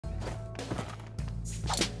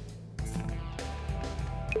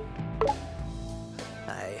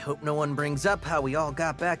hope no one brings up how we all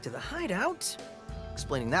got back to the hideout.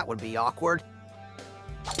 Explaining that would be awkward.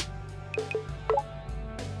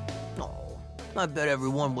 Oh, I bet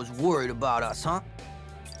everyone was worried about us, huh?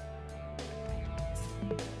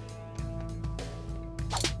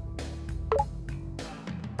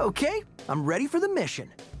 Okay, I'm ready for the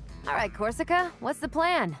mission. All right, Corsica, what's the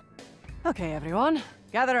plan? Okay, everyone,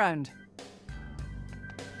 gather around.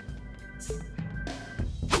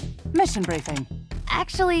 Mission briefing.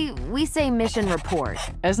 Actually, we say mission report.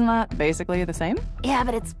 Isn't that basically the same? Yeah,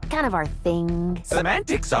 but it's kind of our thing.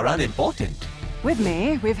 Semantics are unimportant. With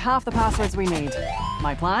me, we've half the passwords we need.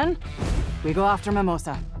 My plan? We go after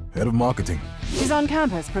Mimosa. Head of marketing. She's on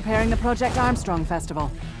campus preparing the Project Armstrong Festival.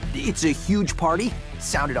 It's a huge party.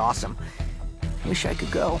 Sounded awesome. Wish I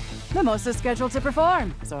could go. Mimosa's scheduled to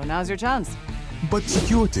perform, so now's your chance. But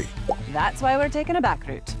security. That's why we're taking a back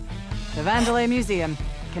route. The Vandalay Museum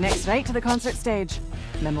connects right to the concert stage.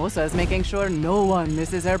 Mimosa's making sure no one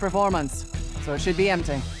misses her performance, so it should be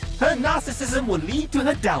empty. Her narcissism will lead to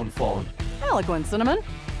her downfall. Eloquent, Cinnamon.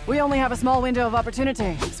 We only have a small window of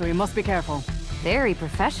opportunity, so we must be careful. Very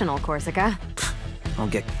professional, Corsica. I'll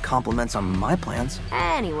get compliments on my plans.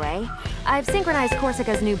 Anyway, I've synchronized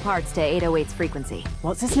Corsica's new parts to 808's frequency.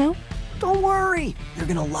 What's this now? Don't worry, you're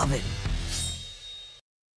gonna love it.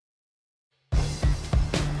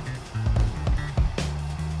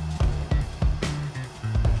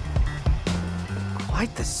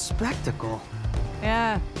 Quite the spectacle.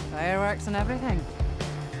 Yeah, fireworks and everything.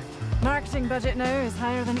 Marketing budget now is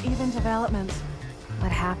higher than even development.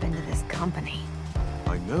 What happened to this company?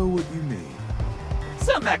 I know what you mean.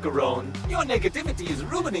 Sir Macaron, your negativity is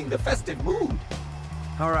ruining the festive mood.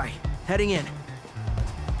 All right, heading in.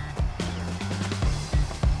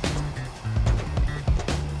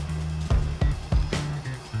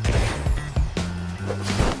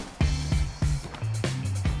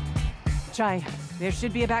 Try. There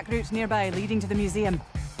should be a back route nearby leading to the museum.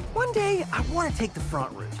 One day, I want to take the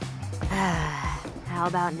front route. How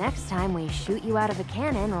about next time we shoot you out of a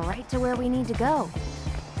cannon right to where we need to go?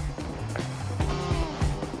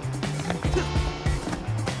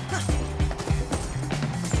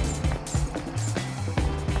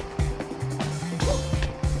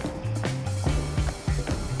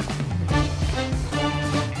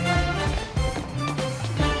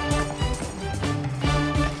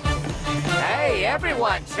 Hey,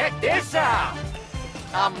 everyone, check this out!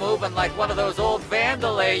 I'm moving like one of those old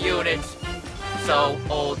Vandalay units. So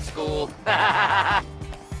old school.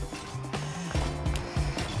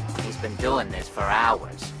 He's been doing this for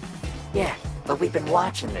hours. Yeah, but we've been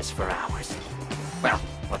watching this for hours. Well,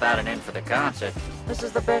 without an in for the concert, this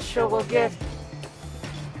is the best show we'll get.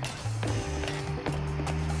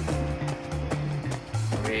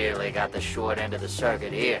 Really got the short end of the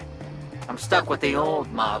circuit here. I'm stuck with the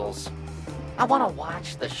old models. I want to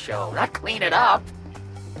watch the show, not clean it up.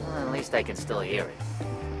 Well, at least I can still hear it.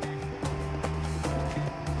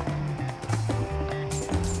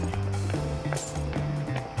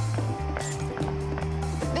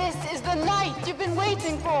 This is the night you've been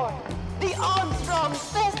waiting for! The Armstrong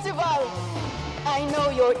Festival! I know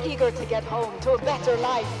you're eager to get home to a better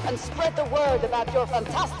life and spread the word about your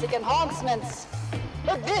fantastic enhancements.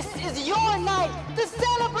 But this is your night to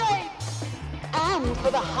celebrate! And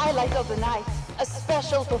for the highlight of the night, a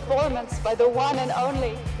special performance by the one and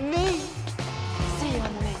only me. See you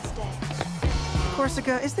on the main stage.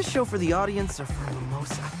 Corsica, is this show for the audience or for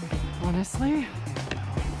Mimosa? Honestly?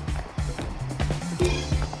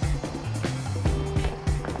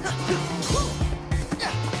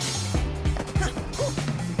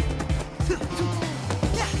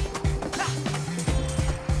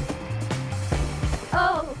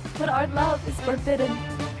 Oh, but our love is forbidden.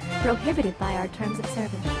 Prohibited by our terms of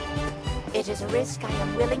service. It is a risk I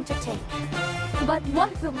am willing to take. But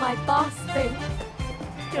what will my boss think?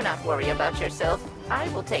 Do not worry about yourself. I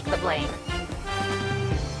will take the blame.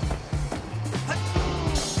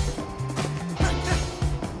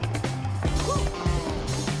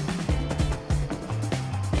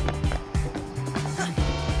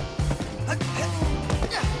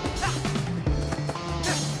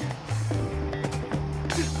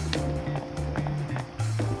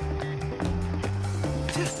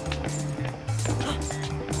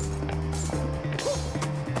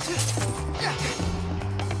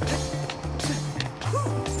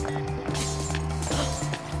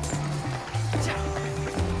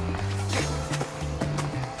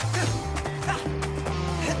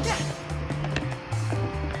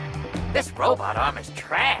 This robot arm is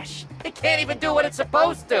trash. It can't even do what it's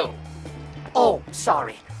supposed to. Oh,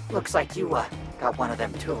 sorry. Looks like you, got one of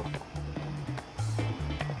them too.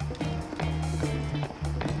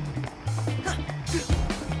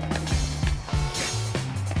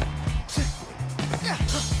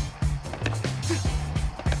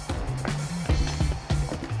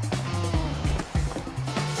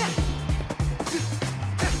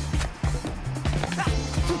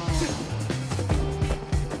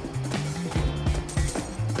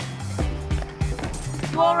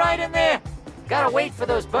 wait for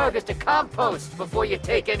those burgers to compost before you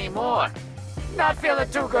take any more. Not feeling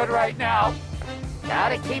too good right now.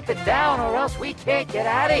 Gotta keep it down or else we can't get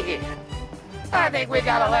out of here. I think we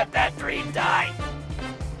gotta let that dream die.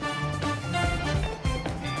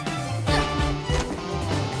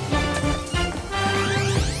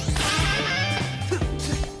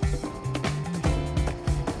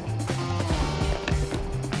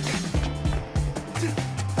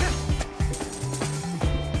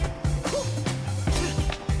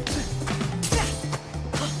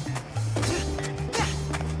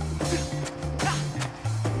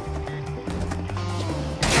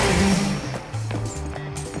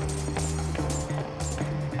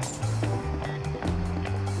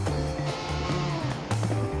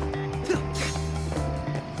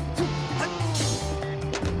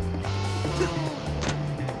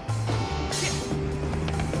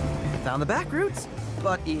 Found the back routes,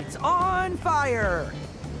 but it's on fire!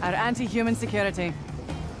 Our anti-human security.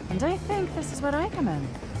 And I think this is where I come in.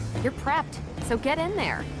 You're prepped, so get in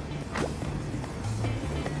there.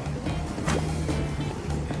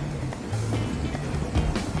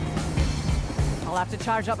 I'll have to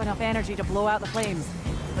charge up enough energy to blow out the flames.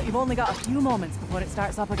 But you've only got a few moments before it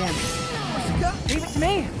starts up again. Leave it to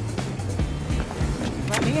me!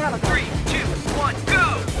 Let me have a go. 3, 2, 1,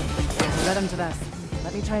 go! There's a rhythm to this.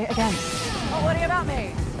 Let me try it again. Don't worry about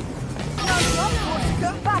me.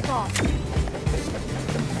 Back off. 3,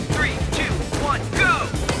 2, 1, go!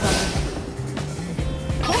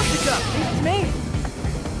 Corsica! Leave it to me.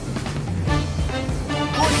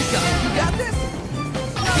 Corsica, you got this?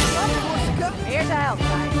 Corsica! Here to help,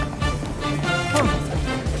 guys.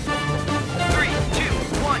 3, 2,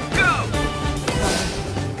 1, go!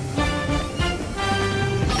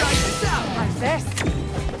 Try this out! How's this?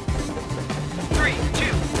 3,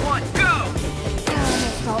 2, 1, go!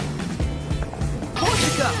 Stop.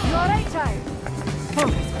 Corsica! You alright, Ty?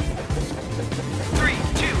 Focus. 3,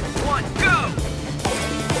 2, 1, go!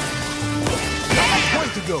 Way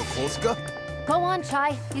to go, Corsica. Go on, Chai.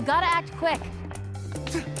 You gotta act quick.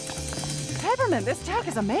 Peppermint, this tech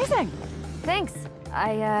is amazing. Thanks.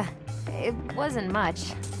 It wasn't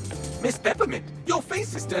much. Miss Peppermint, your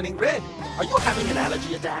face is turning red. Are you having an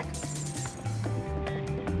allergy attack?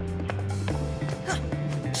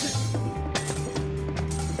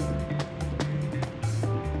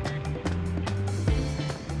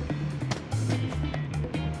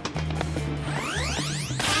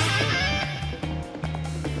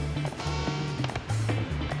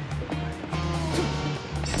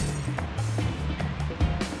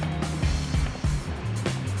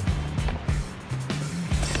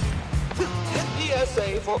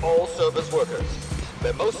 PSA for all service workers.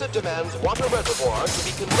 Mimosa demands water reservoir to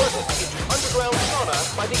be converted into underground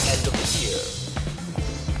sauna by the end of the year.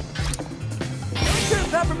 Sure,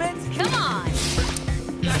 Peppermint! Come on!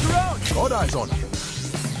 Macaron! Got eyes on you.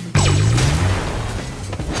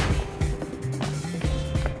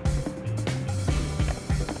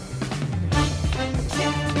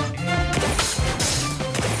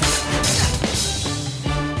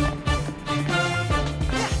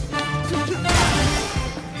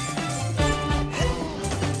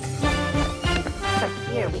 From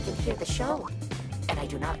here, we can hear the show. And I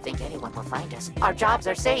do not think anyone will find us. Our jobs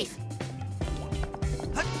are safe.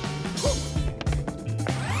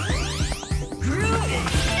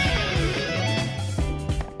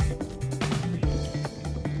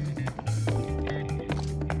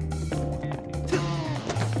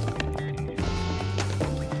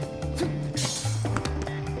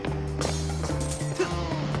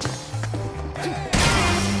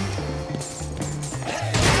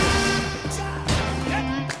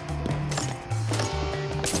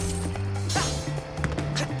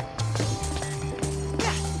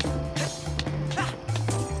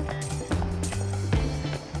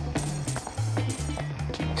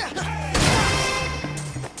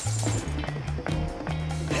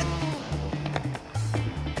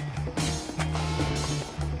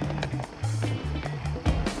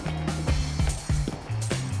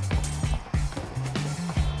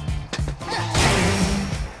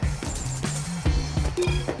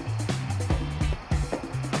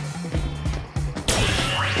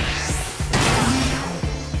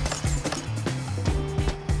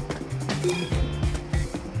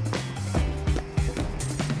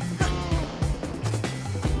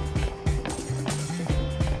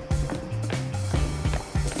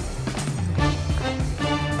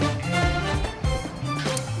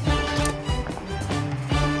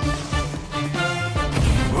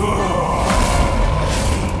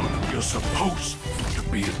 supposed to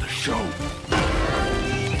be at the show.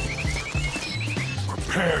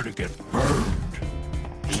 Prepare to get burned.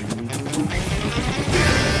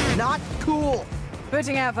 Cool!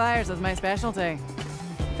 Putting out fires is my specialty.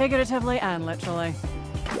 Figuratively and literally.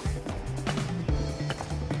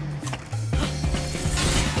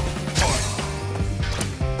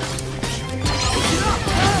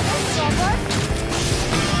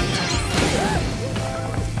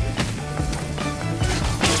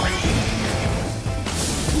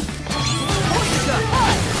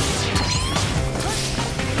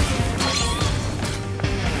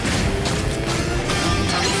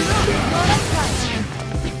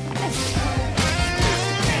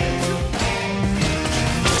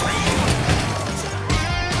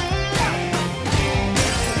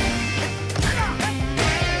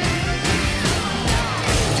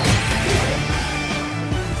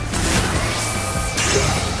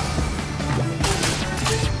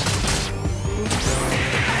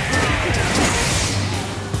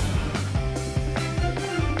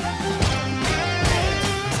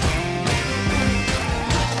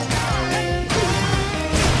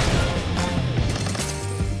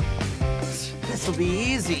 This'll be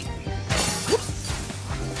easy.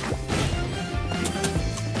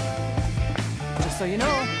 Just so you know,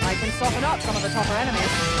 I can soften up some of the tougher enemies.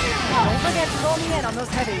 Don't forget to roll me in on those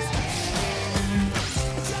heavies.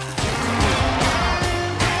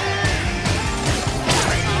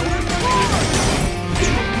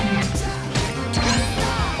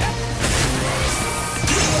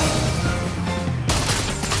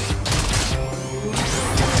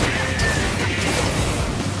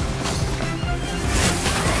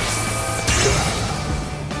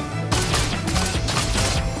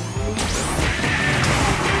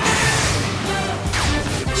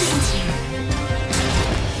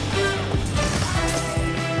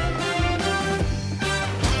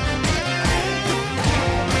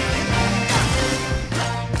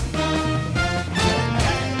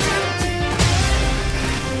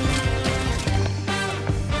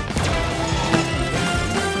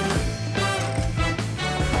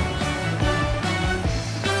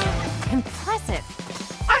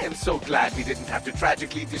 I am so glad we didn't have to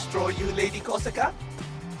tragically destroy you, Lady Korsica.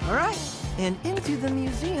 All right, and into the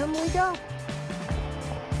museum we go.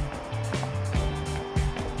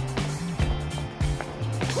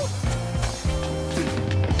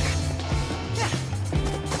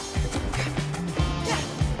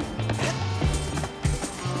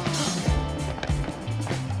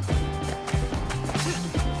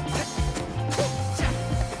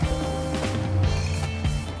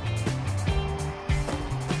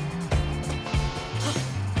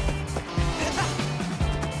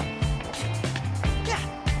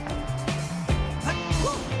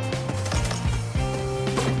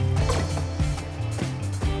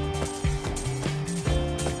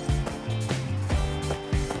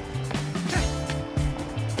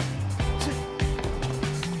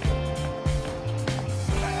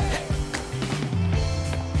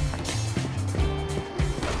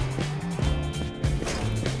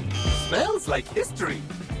 Smells like history.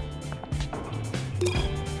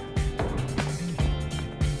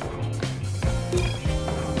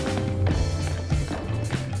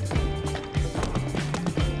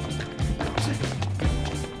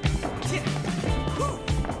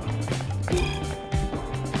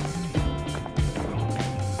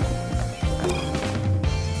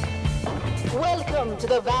 Welcome to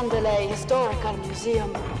the Vandelay Historical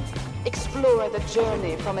Museum. Explore the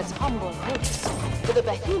journey from its humble roots to the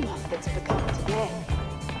behemoth that's become today.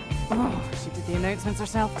 Oh, she did the announcements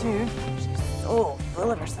herself too. She's so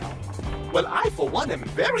full of herself. Well, I for one am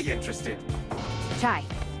very interested. Chai,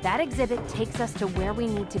 that exhibit takes us to where we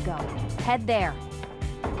need to go. Head there.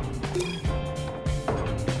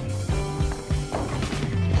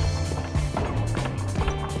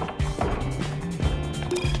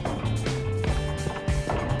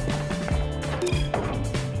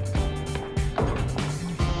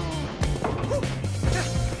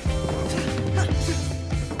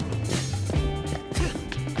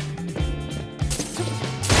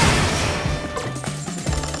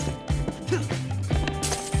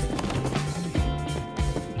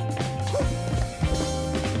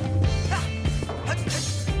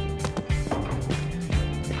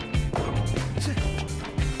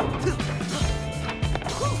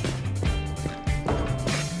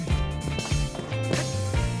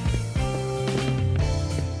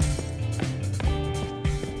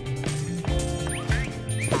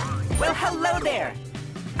 Well, hello there!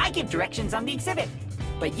 I give directions on the exhibit,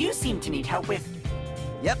 but you seem to need help with...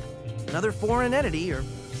 Yep, another foreign entity or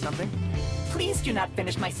something. Please do not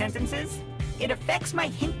finish my sentences. It affects my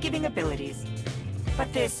hint-giving abilities.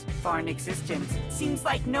 But this foreign existence seems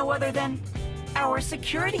like no other than our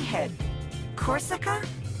security head, Korsica?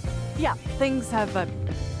 Yeah, things have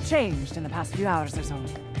changed in the past few hours or so?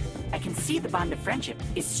 I can see the bond of friendship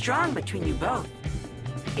is strong between you both.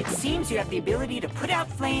 It seems you have the ability to put out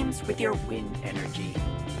flames with your wind energy.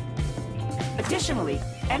 Additionally,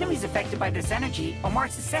 enemies affected by this energy are more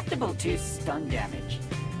susceptible to stun damage.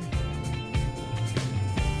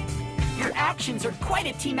 Your actions are quite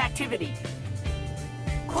a team activity.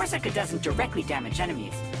 Corsica doesn't directly damage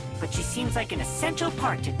enemies, but she seems like an essential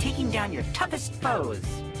part to taking down your toughest foes.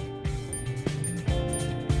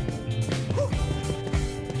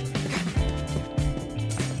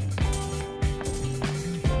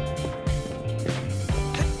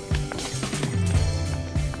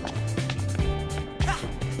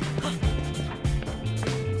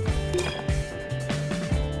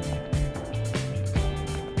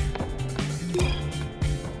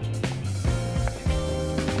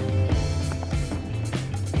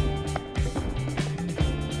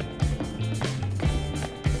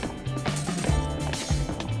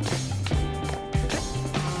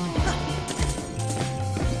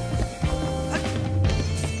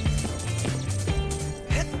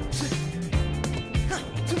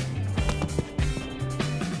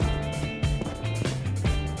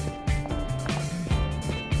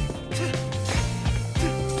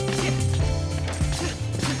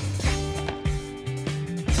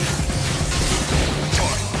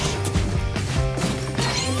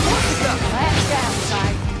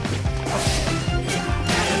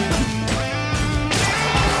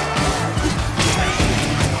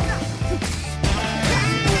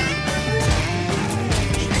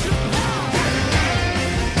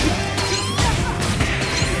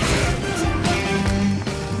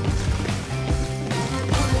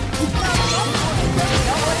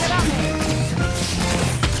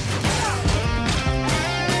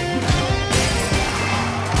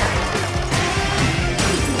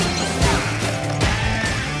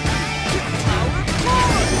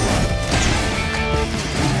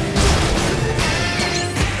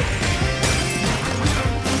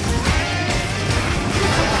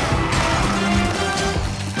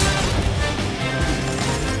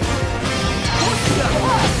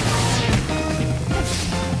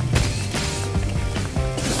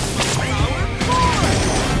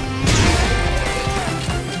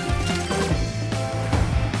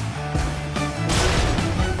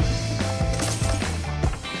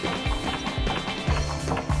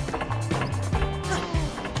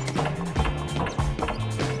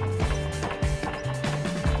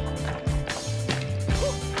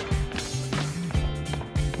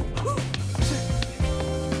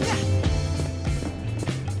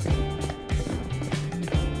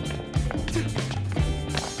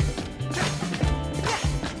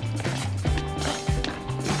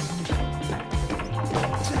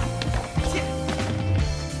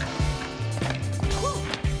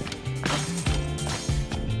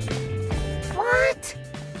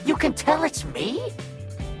 You can tell it's me?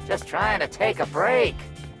 Just trying to take a break.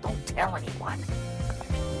 Don't tell anyone.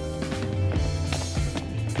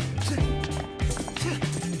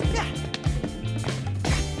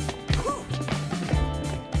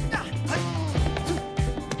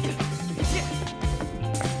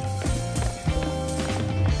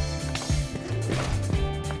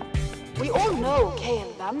 We all know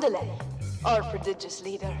Kael Vandelay, our prodigious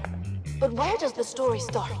leader. But where does the story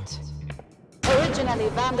start? Originally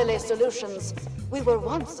Vandelay Solutions, we were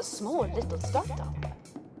once a small little startup.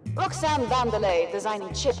 Roxanne Vandelay,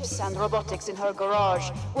 designing chips and robotics in her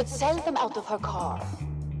garage, would sell them out of her car.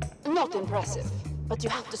 Not impressive, but you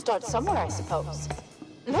have to start somewhere, I suppose.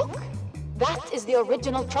 Look, that is the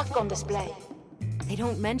original truck on display. They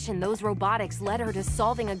don't mention those robotics led her to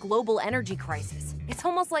solving a global energy crisis. It's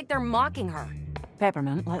almost like they're mocking her.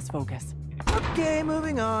 Peppermint, let's focus. Okay,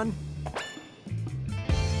 moving on.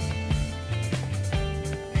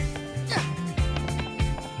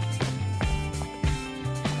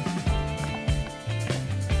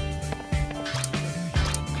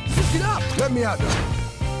 Get up! Let me out there.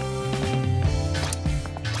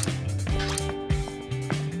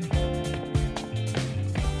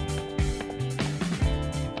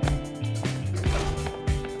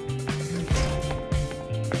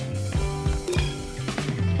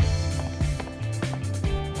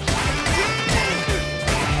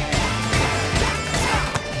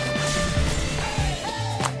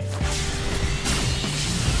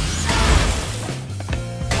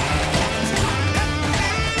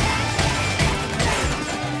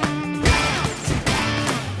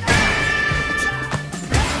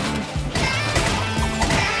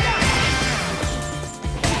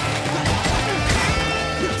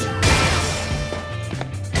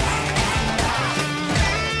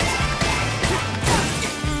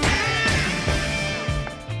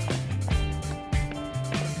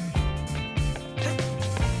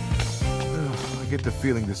 get the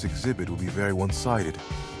feeling this exhibit will be very one-sided.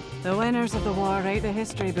 The winners of the war write the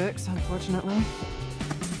history books, unfortunately.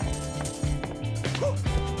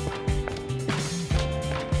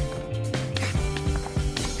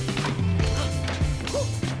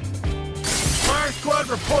 Fire squad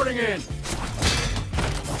reporting in!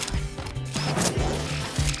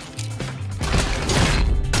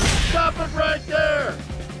 Stop it right there!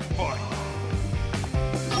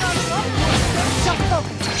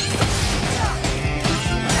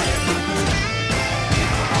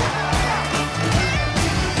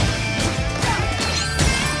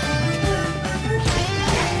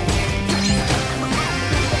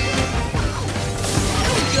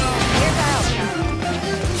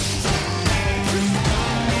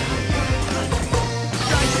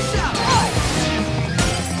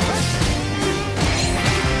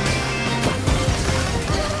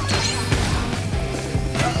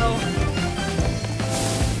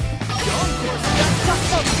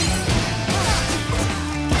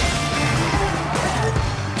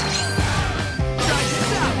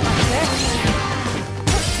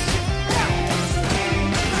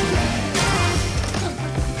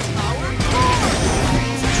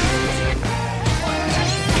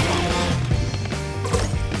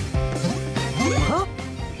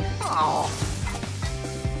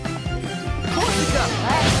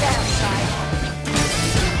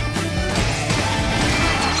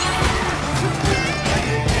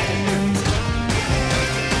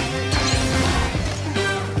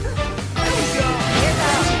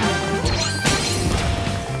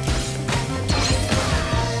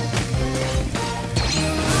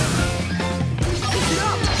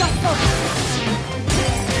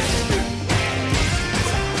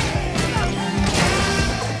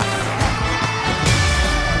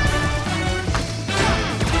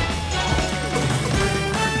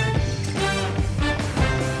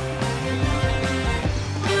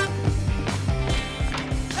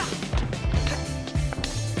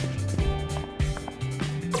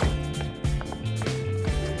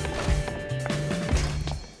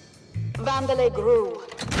 Vandalay grew,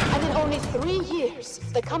 and in only 3 years,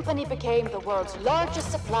 the company became the world's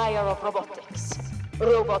largest supplier of robotics.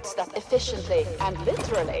 Robots that efficiently and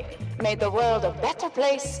literally made the world a better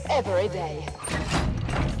place every day.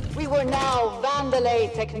 We were now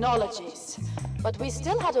Vandalay Technologies, but we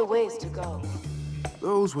still had a ways to go.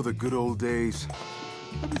 Those were the good old days.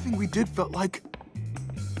 Everything we did felt like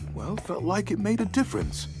it made a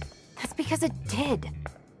difference. That's because it did.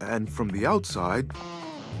 And from the outside,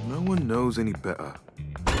 no one knows any better.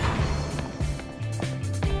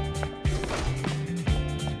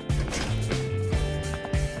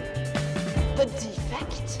 The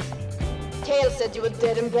defect? Kale said you were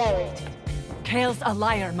dead and buried. Kale's a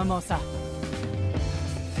liar, Mimosa.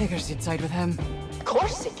 Figures you'd side with him.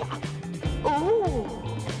 Corsica? Ooh,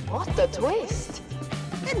 what a twist.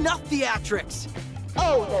 Enough theatrics!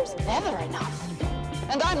 Oh, there's never enough.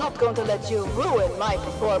 And I'm not going to let you ruin my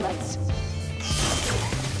performance.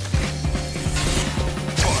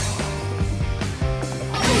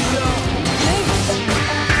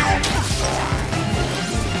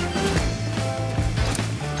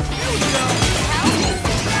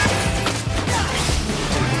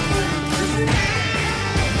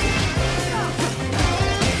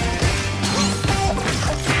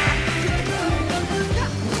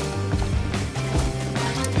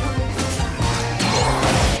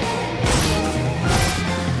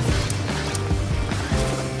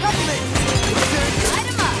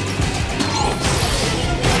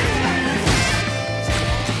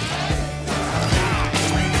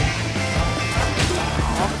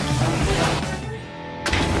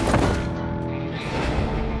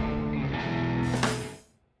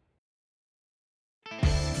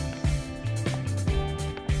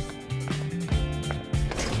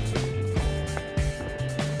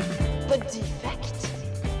 The defect?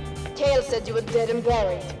 Kale said you were dead and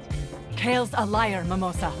buried. Kale's a liar,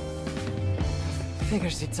 Mimosa.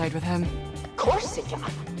 Figures you'd side with him. Corsica?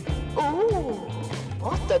 Ooh,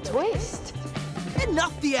 what a twist.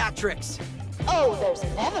 Enough theatrics! Oh, there's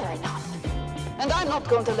never enough. And I'm not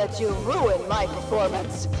going to let you ruin my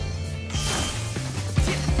performance.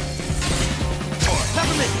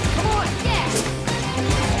 Peppermint, come on!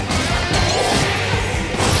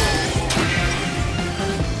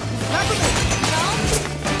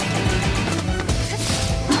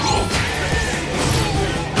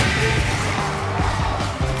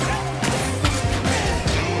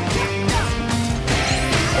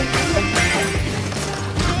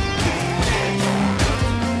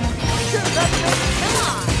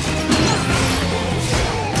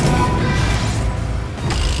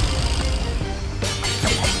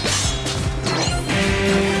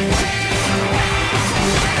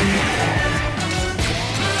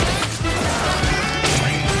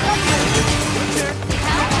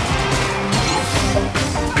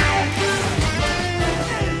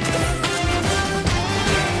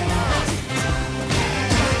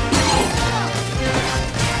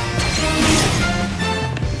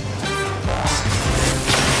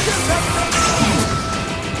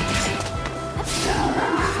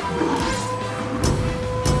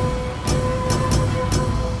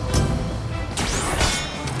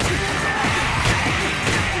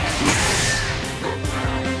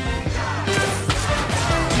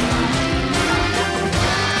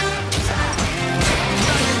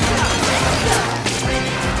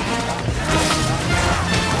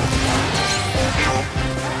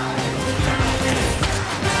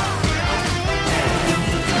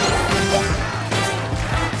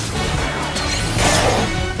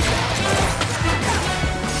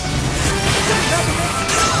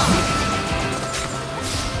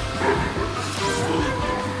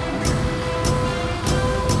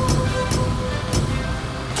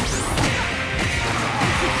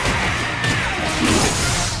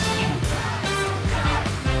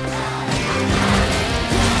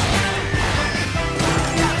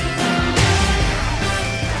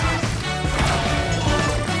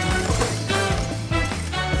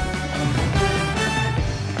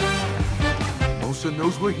 Kosa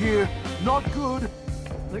knows we're here. Not good.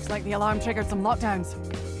 Looks like the alarm triggered some lockdowns.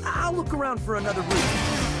 I'll look around for another route.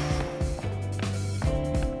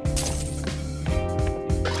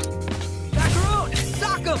 Macaroon!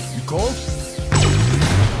 Sock him! You called?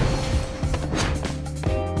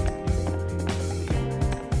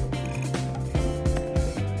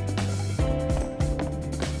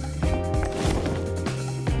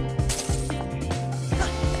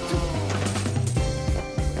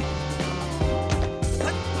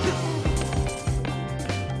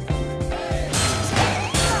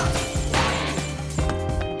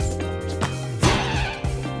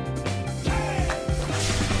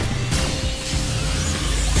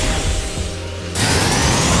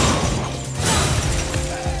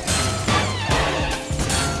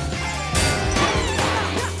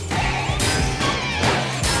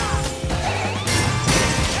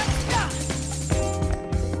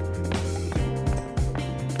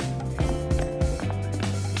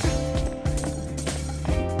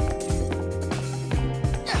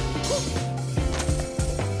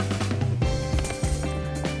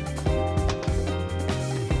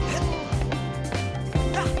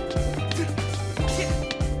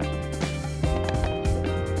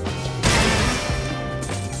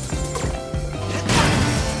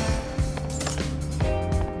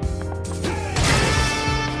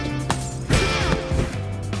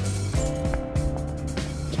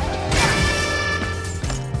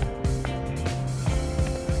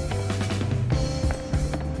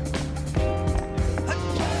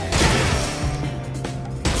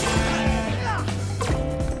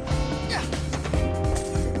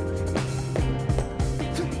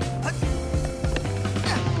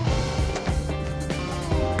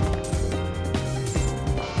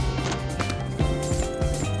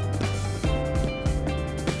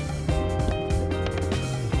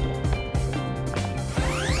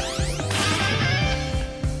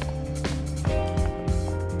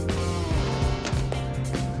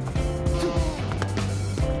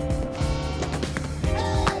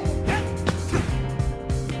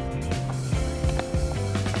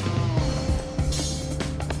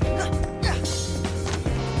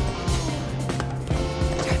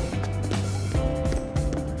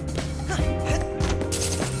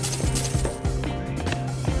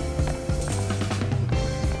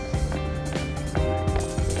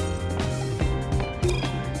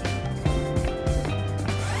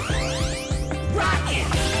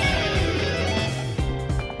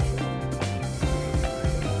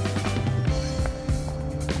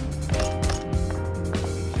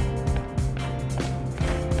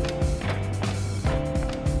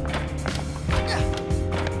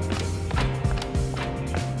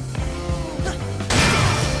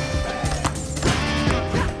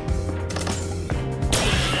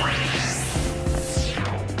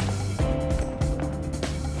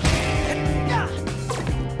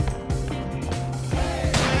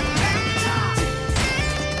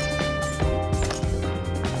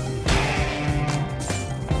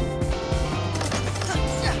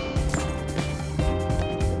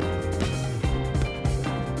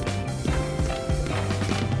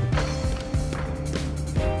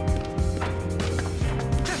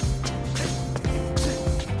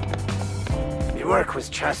 Work was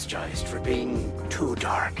chastised for being too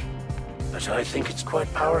dark, but I think it's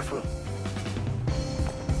quite powerful.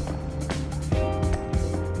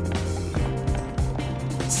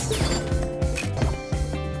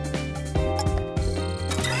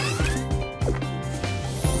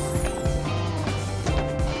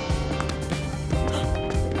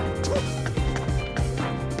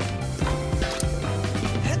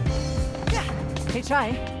 Hey,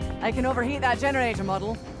 Chai, I can overheat that generator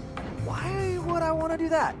model. Why would I want to do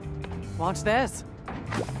that? Watch this. Try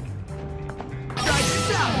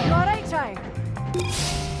this out! You alright, Chai?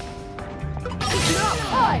 Push it up!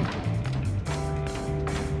 Hi!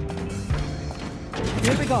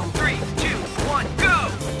 Here we go. 3, 2, 1, go!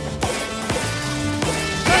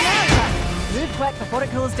 Move quick before it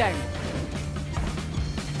cools down.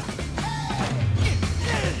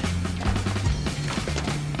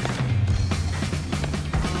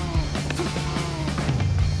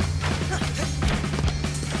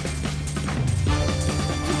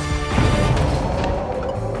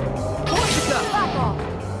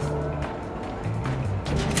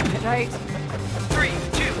 Right. 3,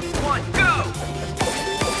 2, 1, go!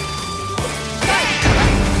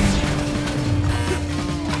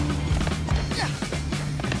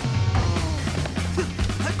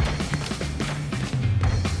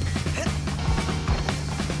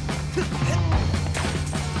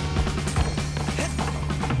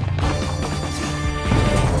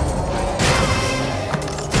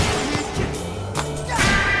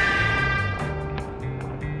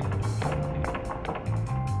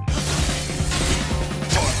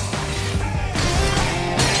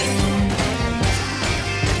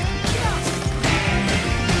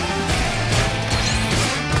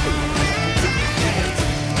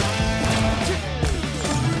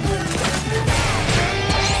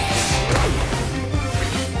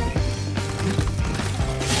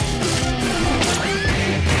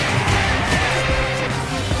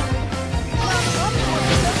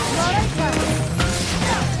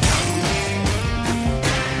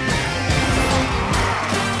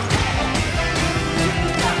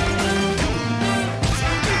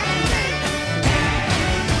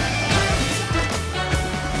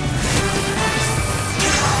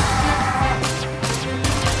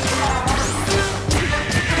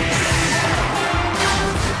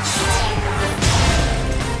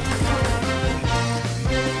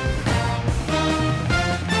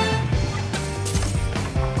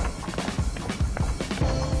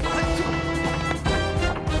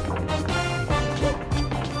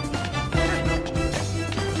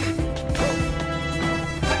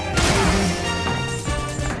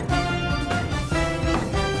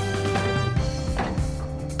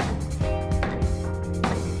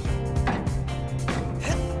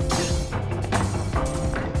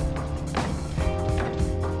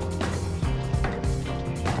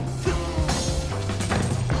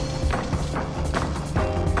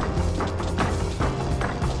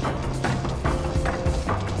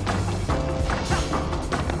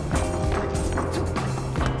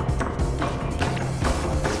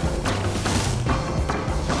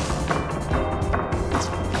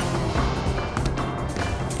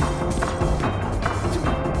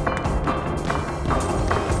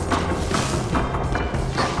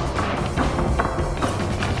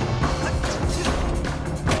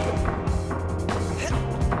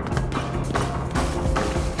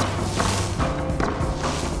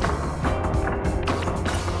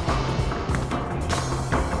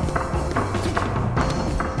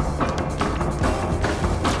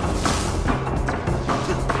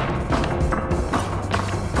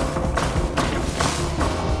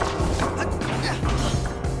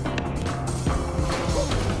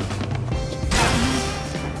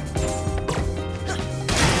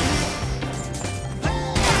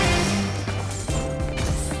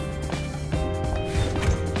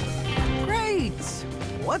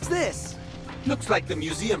 What's this? Looks like the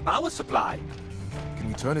museum power supply. Can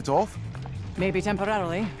we turn it off? Maybe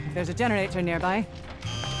temporarily, if there's a generator nearby.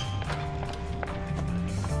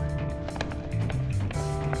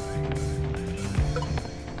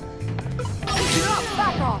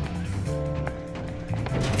 Back off!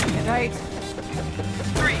 Get right.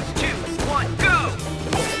 3, 2, 1, go!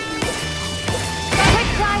 Quick,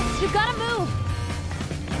 guys! You gotta move!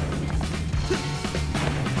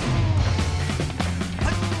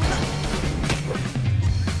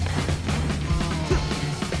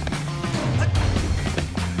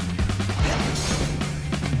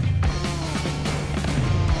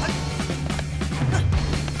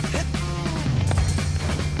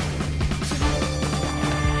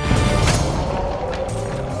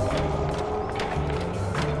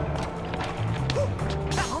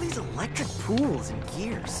 All these electric pools and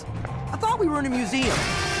gears. I thought we were in a museum.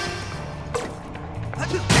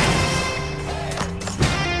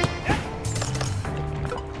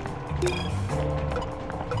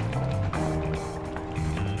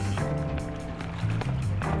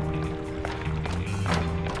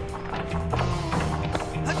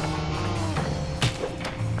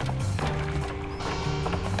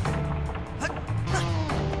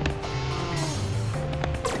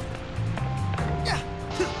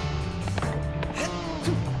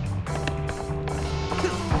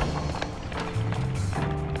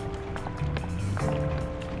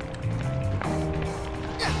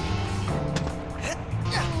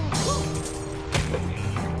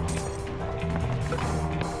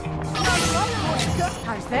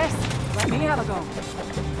 How's this? Let me have a go.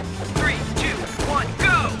 3, 2, 1,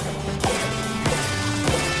 go!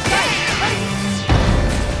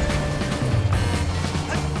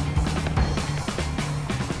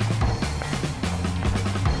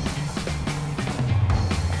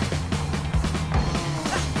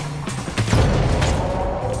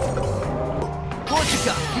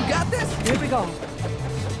 Portugal, you got this? Here we go.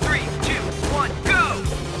 3, 2, 1, go!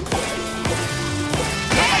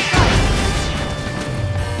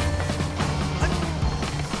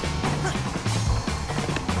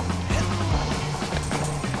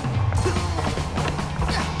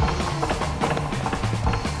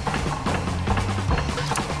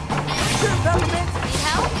 Need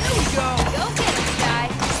help? Here we go! Go get it, guy!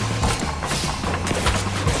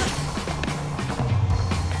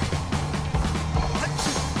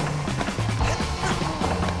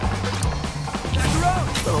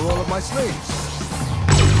 Better roll up my sleeves.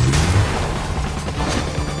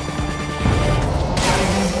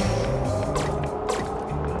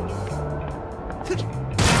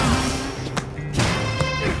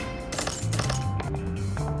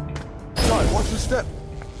 Sorry, watch your step.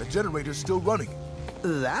 The generator's still running.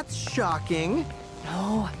 That's shocking.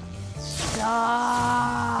 No. Stop!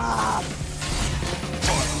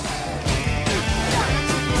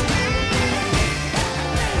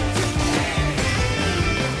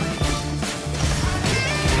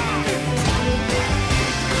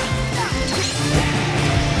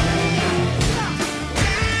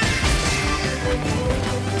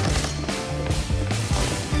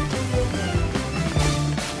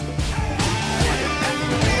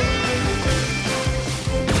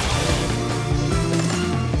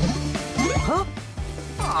 Huh?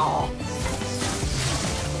 Oh.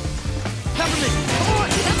 Peppermint,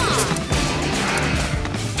 Come on!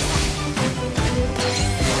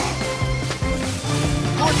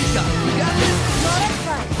 Portugal, you got this? Not in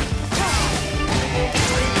front!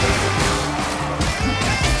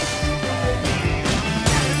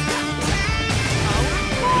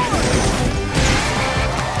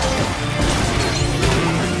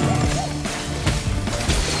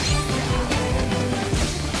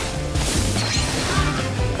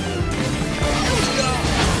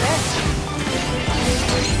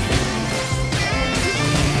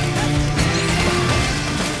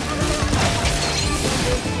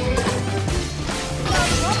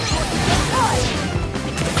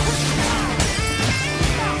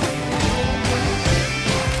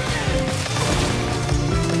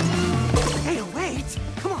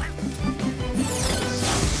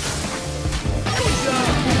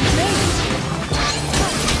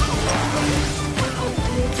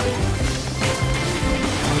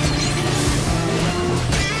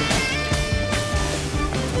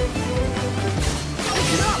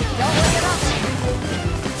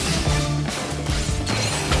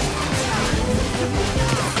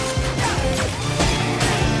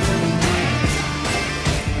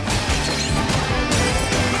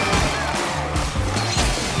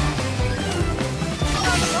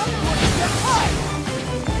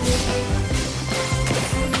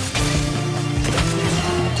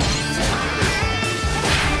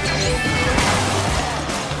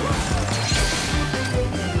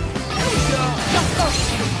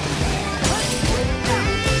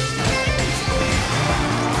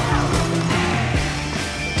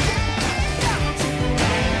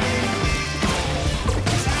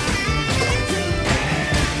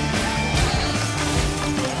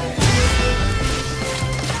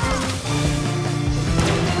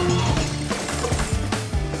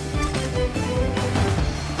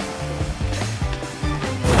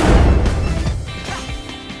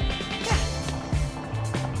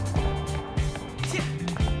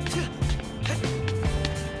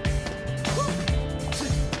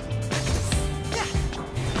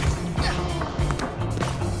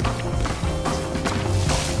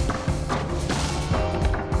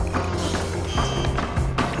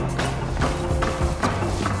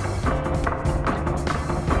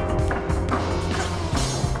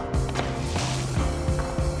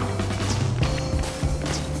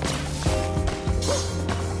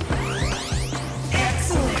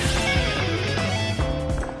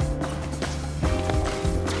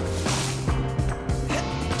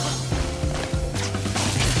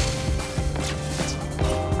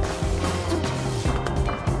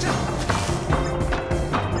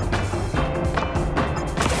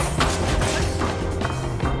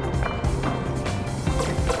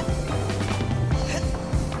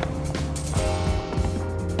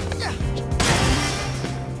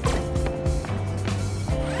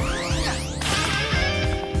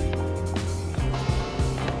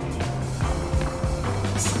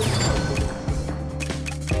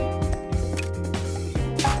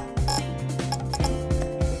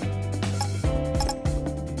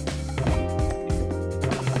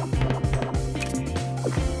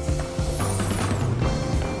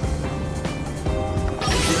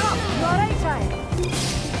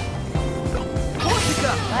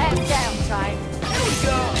 Let's down, Ty. Here we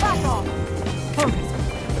go. Back off. Focus.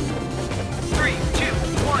 3, 2,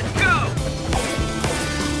 1, go!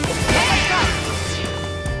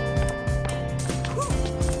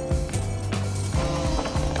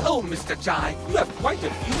 Oh, Mr. Jai, you have quite a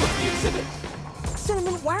view of the exhibit.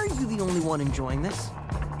 Cinnamon, why are you the only one enjoying this?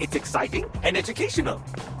 It's exciting and educational.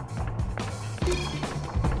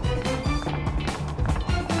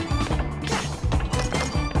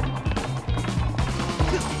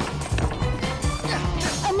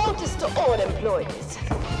 A notice to all employees.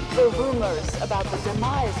 The rumors about the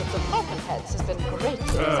demise of department heads has been greatly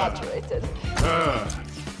exaggerated.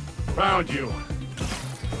 Found you.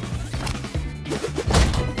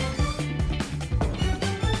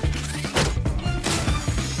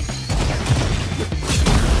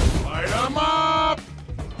 Light 'em up!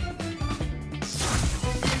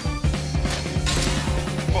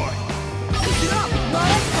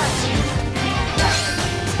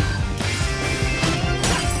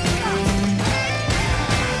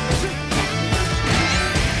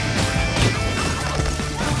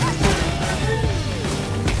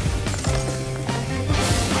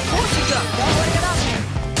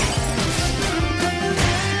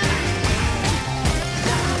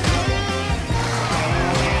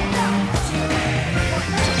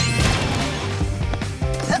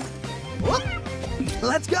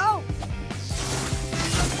 Let's go!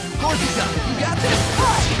 Corsica, you got this!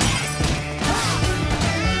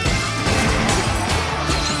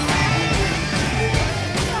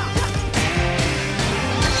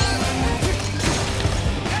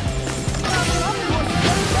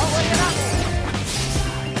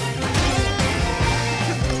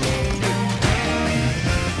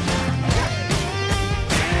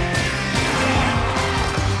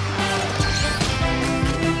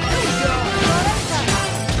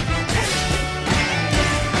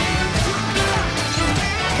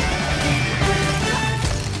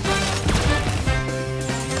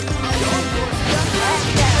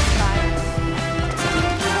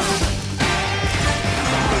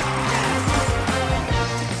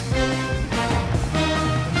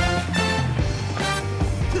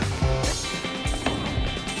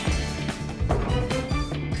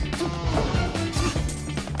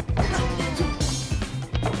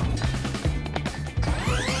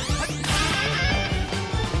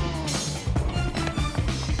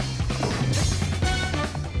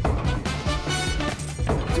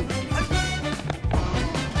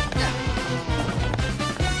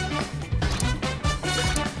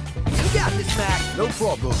 No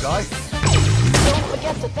problem, guy. Don't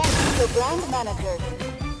forget to thank your brand manager,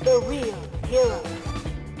 the real hero.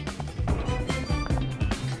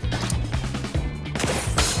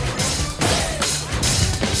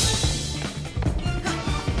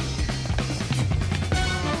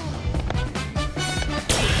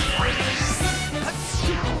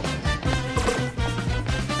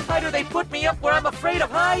 Why do they put me up where I'm afraid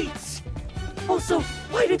of heights? Also,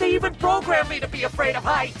 why did they even program me to be afraid of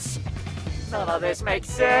heights? None of this makes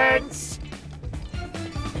sense.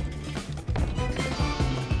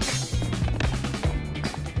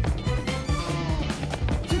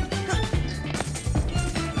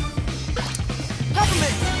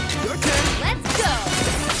 Your turn! Let's go!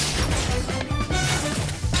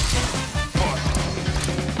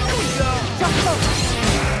 Here we go! Jump close.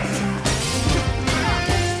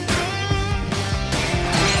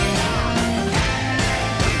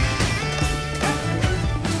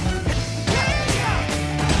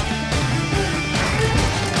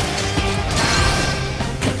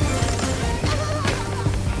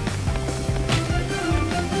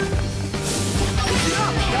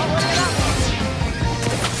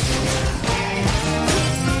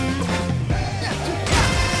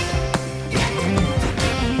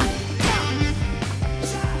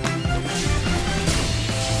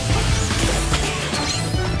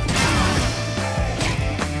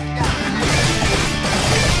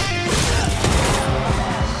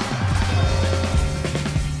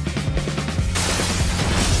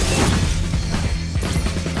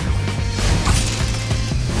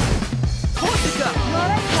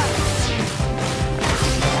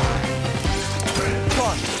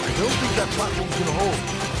 platform's gonna hold.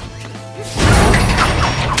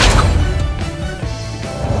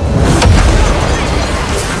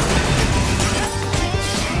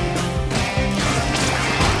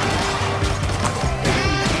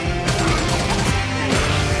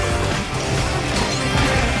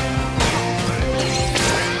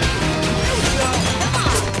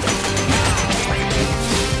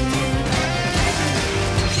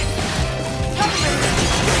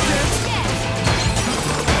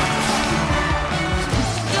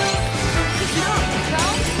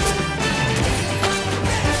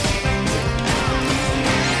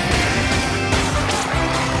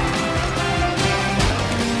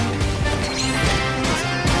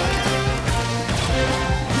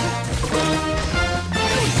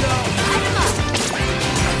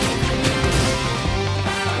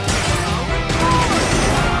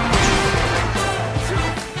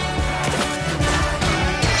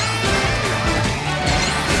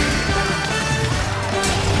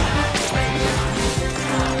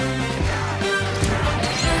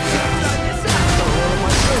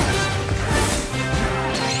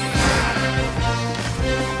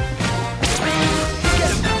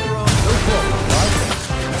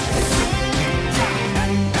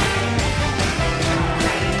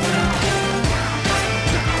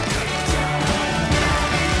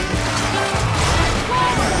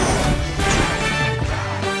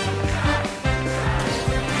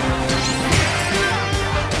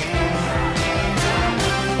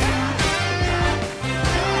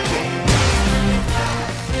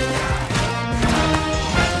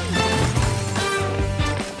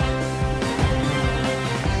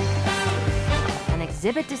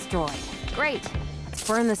 Exhibit destroyed. Great. Let's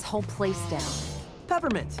burn this whole place down.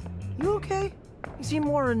 Peppermint, you okay? You seem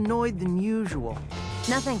more annoyed than usual.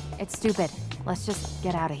 Nothing. It's stupid. Let's just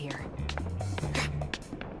get out of here.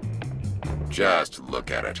 Just look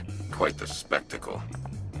at it. Quite the spectacle.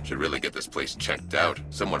 Should really get this place checked out.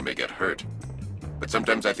 Someone may get hurt. But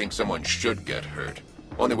sometimes I think someone should get hurt.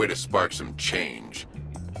 Only way to spark some change.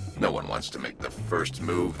 No one wants to make the first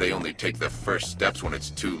move. They only take the first steps when it's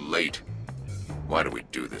too late. Why do we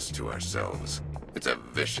do this to ourselves? It's a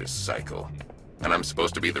vicious cycle. And I'm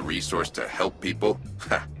supposed to be the resource to help people?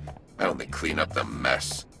 Ha! I only clean up the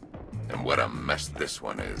mess. And what a mess this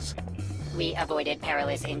one is. We avoided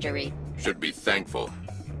perilous injury. Should be thankful.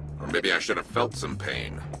 Or maybe I should have felt some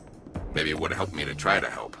pain. Maybe it would have helped me to try to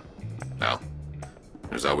help. Well,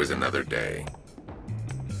 there's always another day.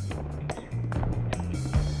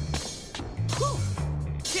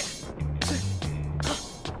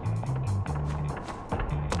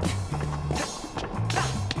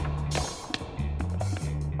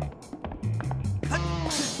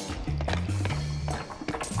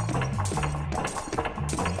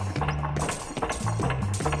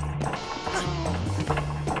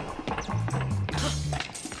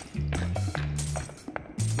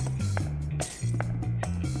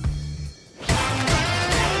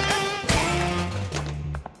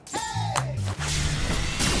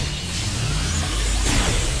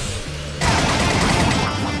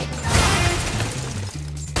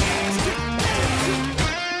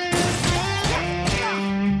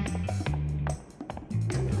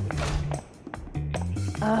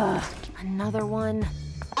 Another one.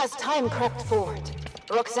 As time crept forward,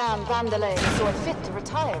 Roxanne Vandelay saw it fit to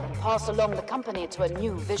retire and pass along the company to a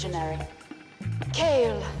new visionary.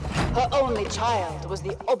 Cale, her only child, was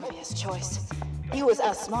the obvious choice. He was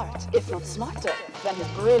as smart, if not smarter, than his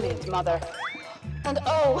brilliant mother. And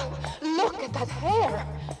oh, look at that hair!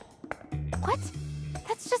 What?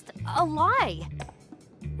 That's just a lie.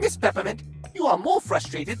 Miss Peppermint, you are more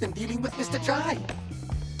frustrated than dealing with Mr. Jai.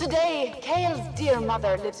 Today, Cale's dear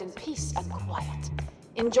mother lives in peace and quiet,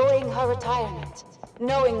 enjoying her retirement,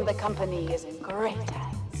 knowing the company is in great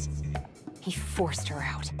hands. He forced her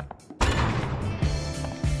out.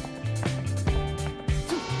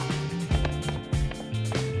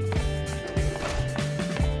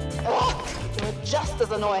 Ugh, you're just as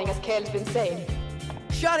annoying as Cale's been saying.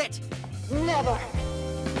 Shut it! Never!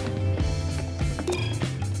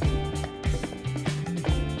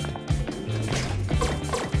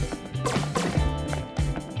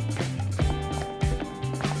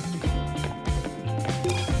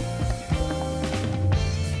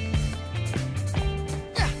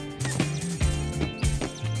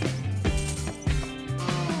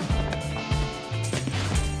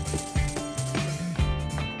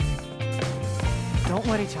 Don't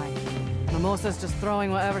worry, Chai. Mimosa's just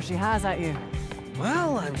throwing whatever she has at you.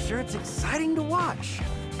 Well, I'm sure it's exciting to watch.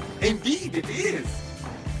 Indeed it is.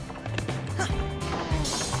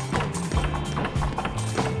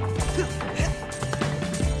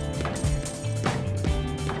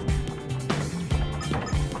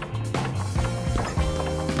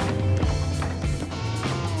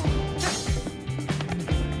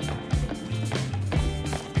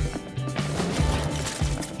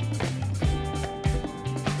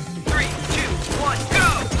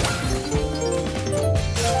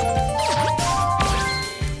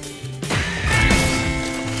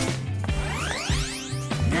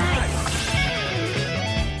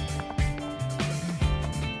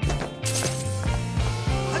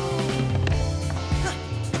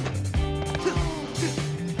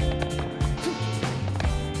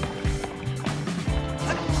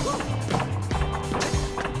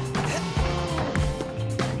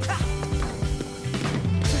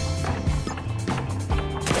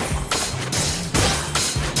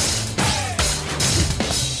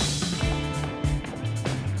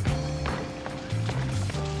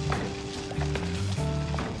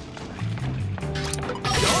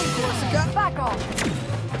 Back off!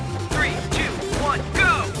 3, 2, 1,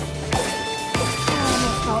 go!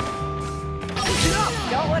 Get up!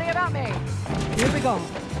 Don't worry about me. Here we go.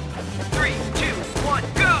 3, 2, 1,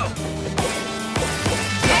 go!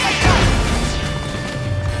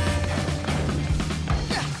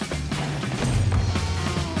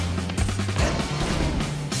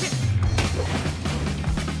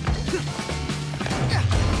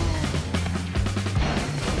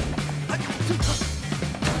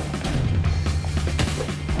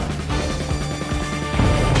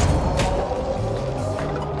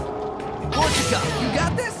 You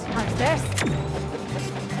got this? How's this?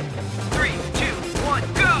 3, 2, 1,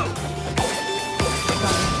 go!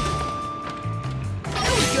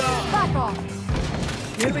 Here we go. Back off.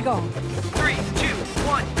 Here we go. 3, 2,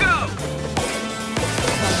 1, go!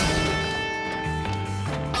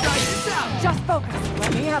 Try this out! Just focus.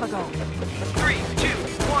 Let me have a go. 3, 2,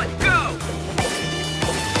 1, go!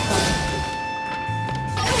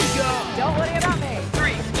 There we go! Don't worry about me.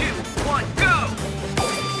 3, 2, 1, go!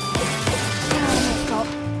 Stop.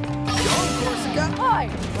 Go, Corsica! Hi.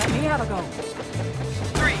 Let me have a go.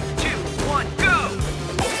 3, 2, 1, go!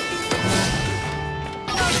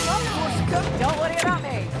 Not enough, Corsica! Don't worry about me.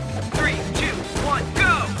 3, 2, 1,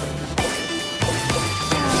 go!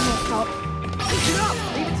 Stop. Push it up!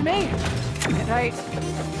 Leave it to me. Get right.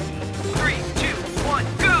 3, 2, 1,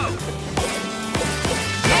 go!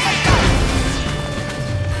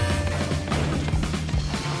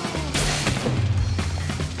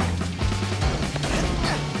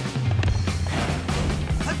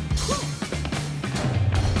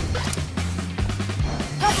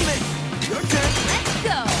 Ultimate! Your turn! Let's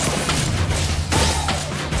go!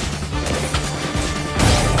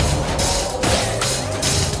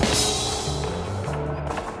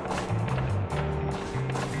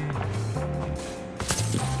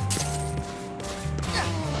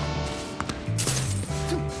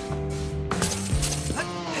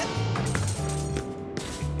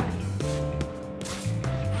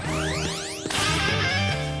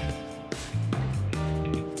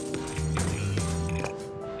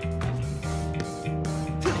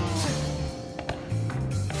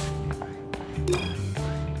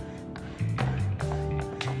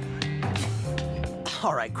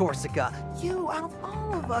 All right, Corsica, you, out of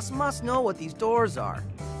all of us, must know what these doors are.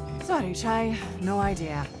 Sorry, Chai. No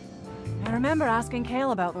idea. I remember asking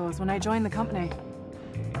Kale about those when I joined the company.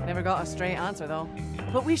 Never got a straight answer, though.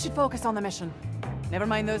 But we should focus on the mission. Never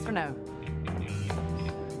mind those for now.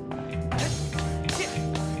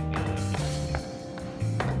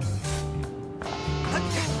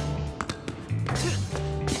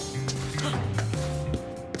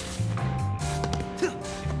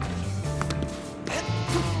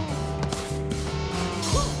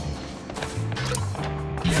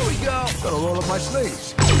 Here we go! Gotta roll up my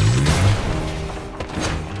sleeves.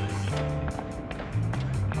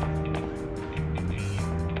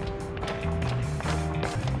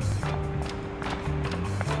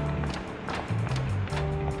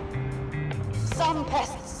 Some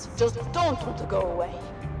pests just don't want to go away.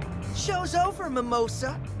 Show's over,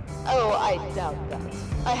 Mimosa. Oh, I doubt that.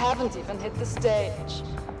 I haven't even hit the stage.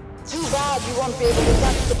 Too bad you won't be able to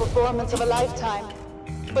catch the performance of a lifetime.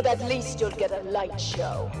 But at least you'll get a light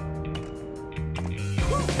show.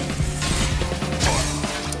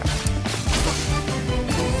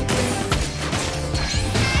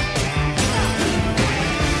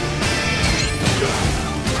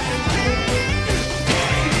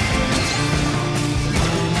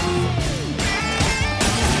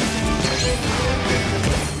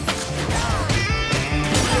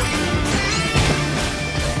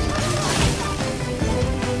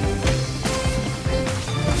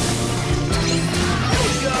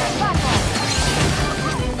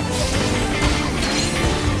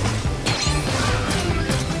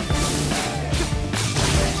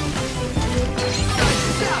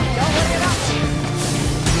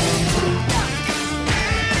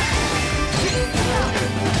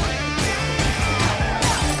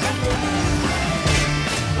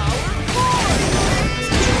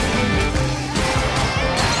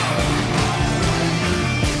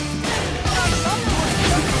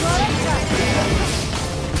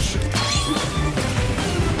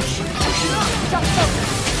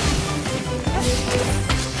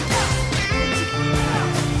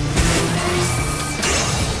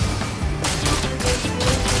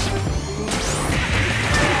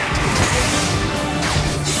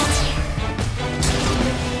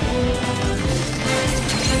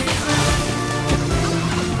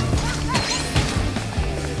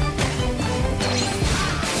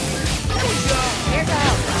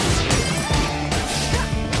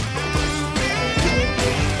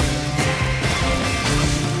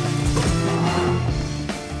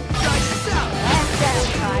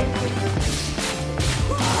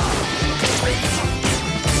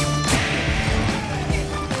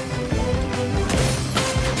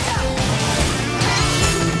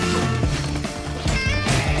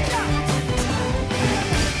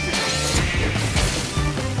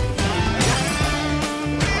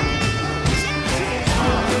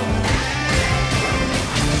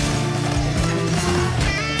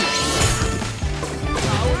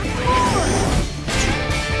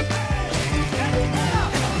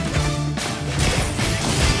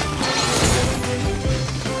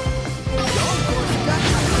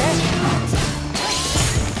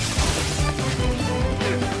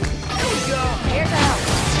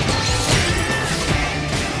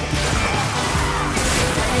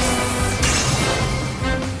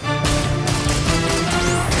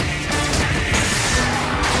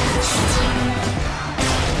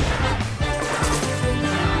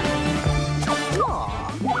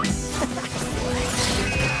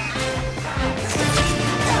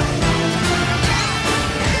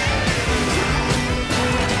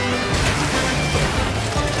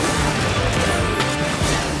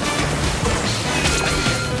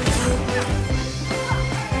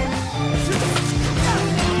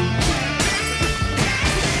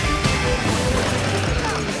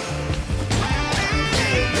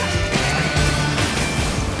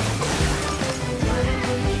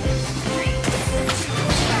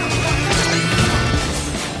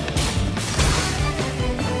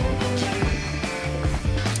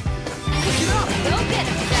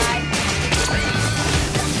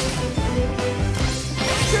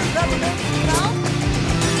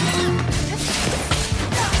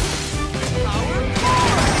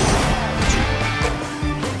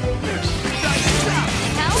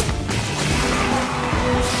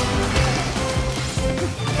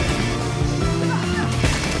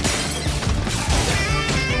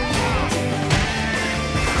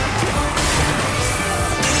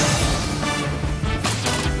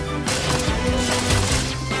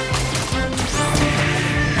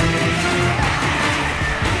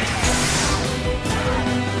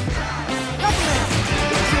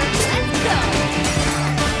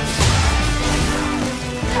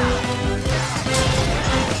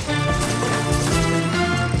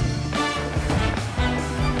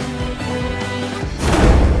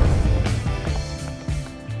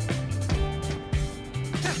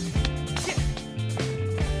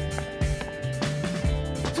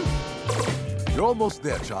 almost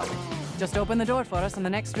there, Charlie. Just open the door for us in the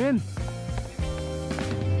next room.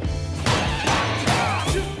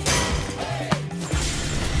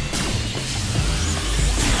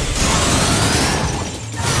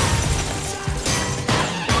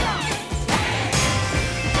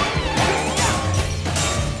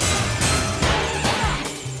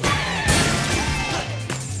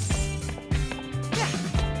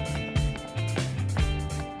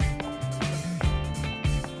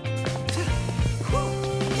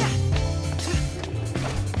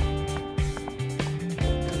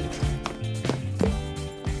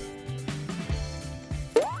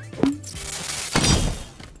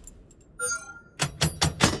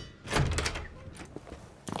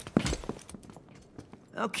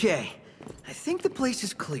 Okay, I think the place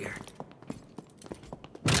is clear.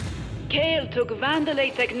 Kale took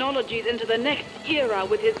Vandalay Technologies into the next era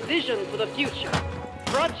with his vision for the future.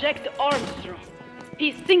 Project Armstrong.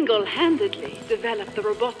 He single-handedly developed the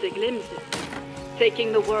robotic limb system,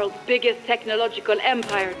 taking the world's biggest technological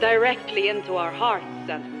empire directly into our hearts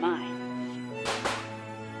and minds.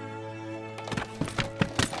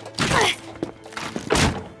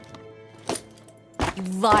 You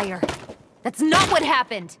liar! That's not what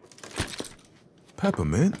happened!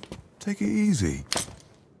 Peppermint, take it easy.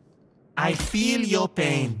 I feel your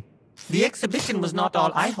pain. The exhibition was not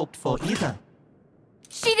all I hoped for either.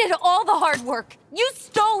 She did all the hard work! You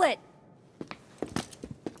stole it!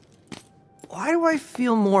 Why do I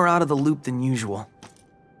feel more out of the loop than usual?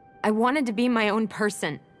 I wanted to be my own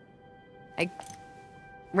person. I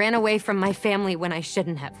ran away from my family when I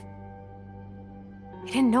shouldn't have. I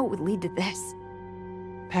didn't know it would lead to this.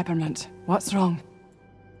 Peppermint, what's wrong?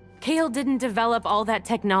 Kale didn't develop all that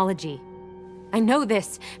technology. I know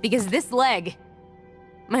this because this leg,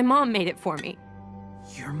 my mom made it for me.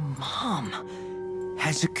 Your mom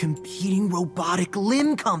has a competing robotic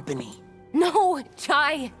limb company. No,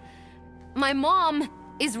 Chai. My mom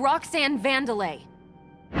is Roxanne Vandalay.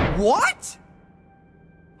 What?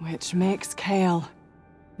 Which makes Kale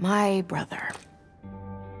my brother.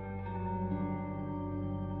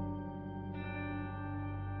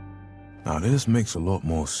 Now this makes a lot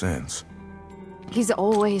more sense. He's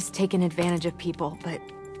always taken advantage of people, but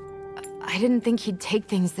I didn't think he'd take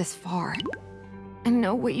things this far. I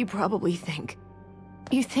know what you probably think.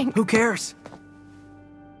 You think... Who cares?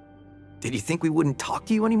 Did you think we wouldn't talk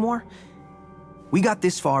to you anymore? We got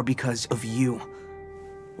this far because of you.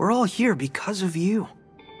 We're all here because of you.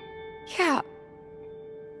 Yeah,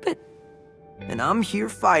 but... And I'm here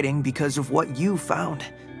fighting because of what you found,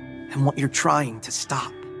 and what you're trying to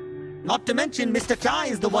stop. Not to mention, Mr. Chai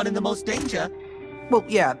is the one in the most danger. Well,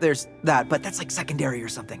 yeah, there's that, but that's like secondary or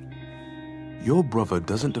something. Your brother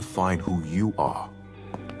doesn't define who you are.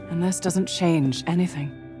 And this doesn't change anything.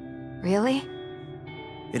 Really?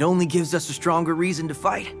 It only gives us a stronger reason to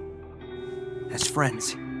fight. As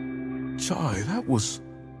friends. Chai, that was...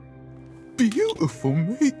 beautiful,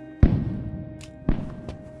 mate.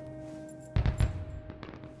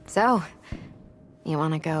 So, you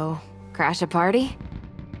wanna go crash a party?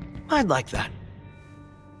 I'd like that.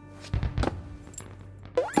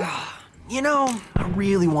 You know, I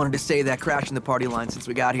really wanted to say that crashing the party line since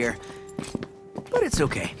we got here. But it's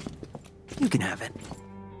okay. You can have it.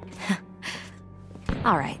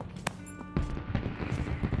 All right.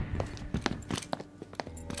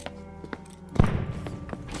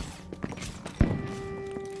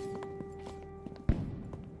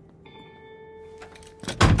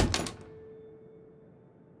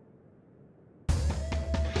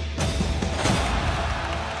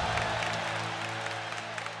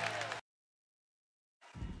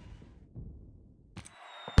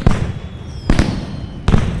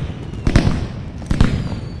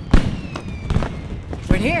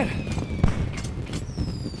 Here.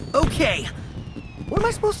 Okay. What am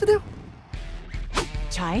I supposed to do?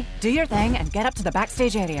 Chai, do your thing and get up to the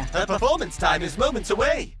backstage area. Her performance time is moments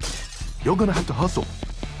away. You're gonna have to hustle.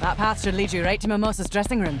 That path should lead you right to Mimosa's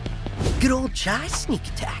dressing room. Good old Chai sneak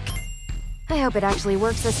attack. I hope it actually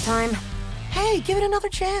works this time. Hey, give it another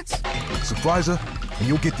chance. Surprise her, and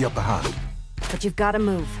you'll get the upper hand. But you've got to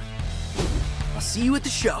move. I'll see you at the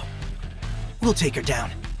show. We'll take her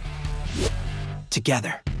down.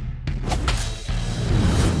 Together.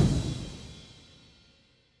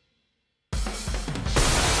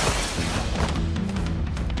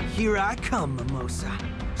 Here I come, Mimosa.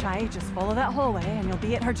 Chai, just follow that hallway and you'll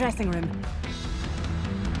be at her dressing room.